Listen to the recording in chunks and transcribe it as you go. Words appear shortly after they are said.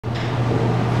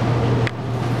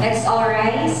Let's all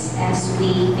rise as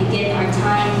we begin our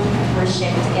time of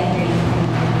worship together in prayer.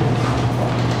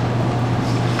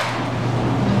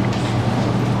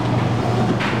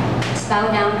 Let's bow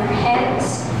down our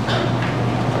heads.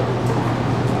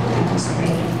 Let us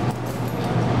pray.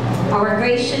 Our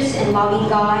gracious and loving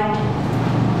God,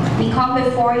 we come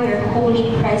before your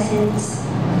holy presence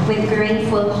with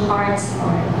grateful hearts,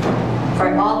 Lord,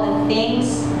 for all the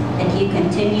things that you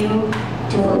continue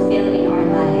to fulfill in our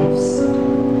lives.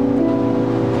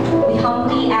 We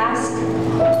humbly ask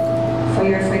for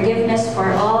your forgiveness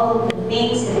for all the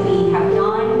things that we have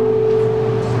done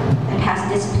that has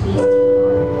displeased you,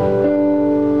 Lord.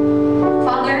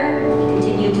 Father, we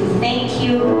continue to thank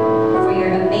you for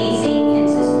your amazing and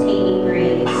sustaining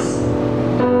grace,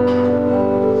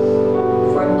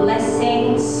 for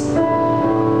blessings,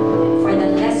 for the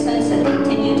lessons that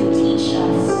continue to teach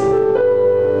us,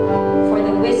 for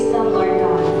the wisdom, Lord God.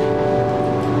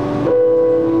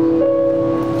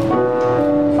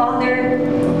 Father,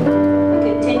 we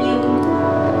continue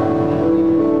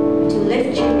to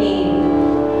lift your name.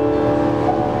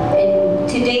 And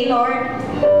today, Lord,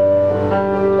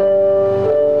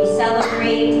 we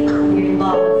celebrate your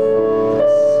love.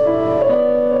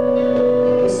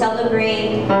 We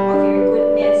celebrate of your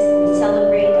goodness. We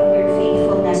celebrate of your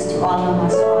faithfulness to all of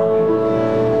us, Father.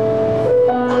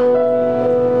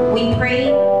 We pray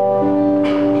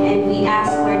and we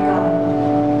ask, Lord God,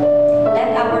 let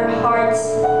our hearts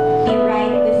be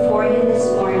right before you this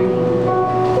morning,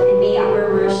 and may our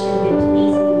worship be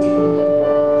pleasing to you.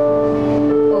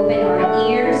 Open our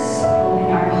ears, open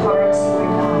our hearts, Lord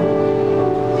God,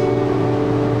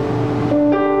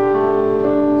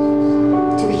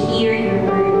 to hear your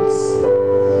words.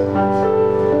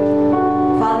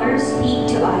 Father, speak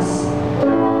to us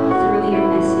through your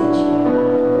message.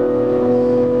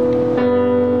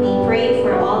 We pray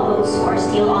for all those who are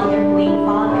still on their way,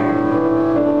 Father.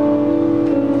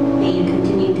 May you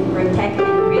continue to protect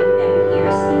and bring them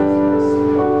here safe.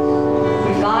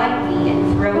 For God, we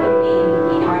enthrone your name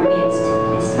in our midst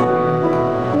this morning.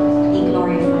 Be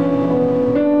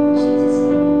glorified. In Jesus'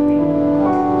 name we pray.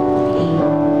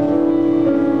 Amen.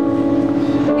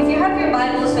 If you have your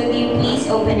Bibles with you, please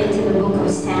open it to the book of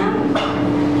Psalm.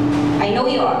 I know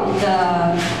you are. The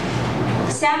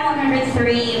Psalm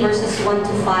 103 verses 1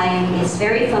 to 5 is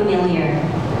very familiar.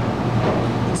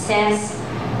 It says,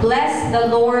 "Bless the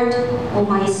Lord, O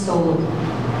my soul,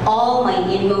 all my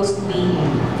inmost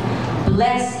being.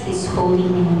 Bless his holy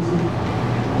name.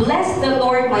 Bless the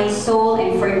Lord, my soul,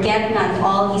 and forget not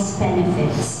all his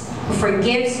benefits, who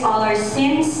forgives all our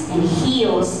sins and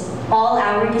heals all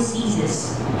our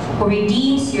diseases, who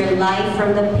redeems your life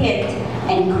from the pit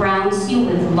and crowns you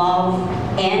with love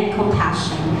and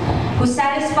compassion, who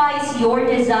satisfies your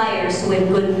desires with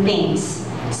good things,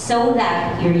 so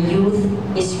that your youth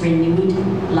is renewed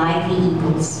like the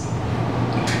eagles."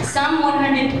 Psalm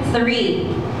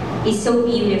 103 is so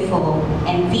beautiful,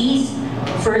 and these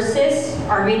verses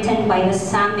are written by the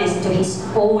psalmist to his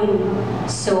own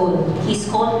soul. He's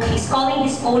calling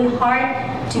his own heart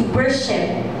to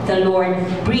worship the Lord,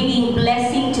 bringing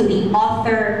blessing to the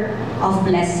author of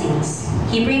blessings.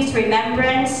 He brings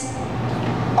remembrance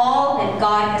all that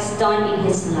God has done in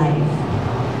his life.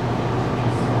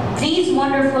 These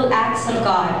wonderful acts of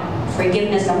God,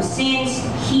 forgiveness of sins,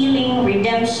 healing,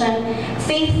 redemption,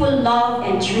 faithful love,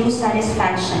 and true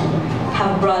satisfaction,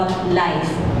 have brought life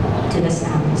to the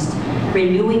psalmist,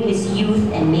 renewing his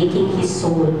youth and making his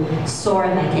soul soar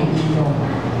like an eagle.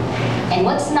 And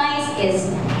what's nice is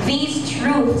these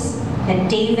truths that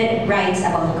David writes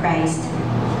about Christ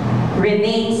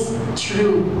remains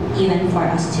true even for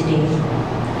us today.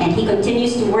 And he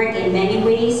continues to work in many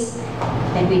ways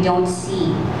that we don't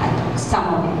see at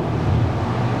some of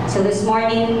it. So this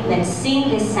morning, let's sing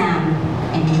this psalm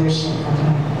and worship the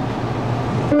Lord.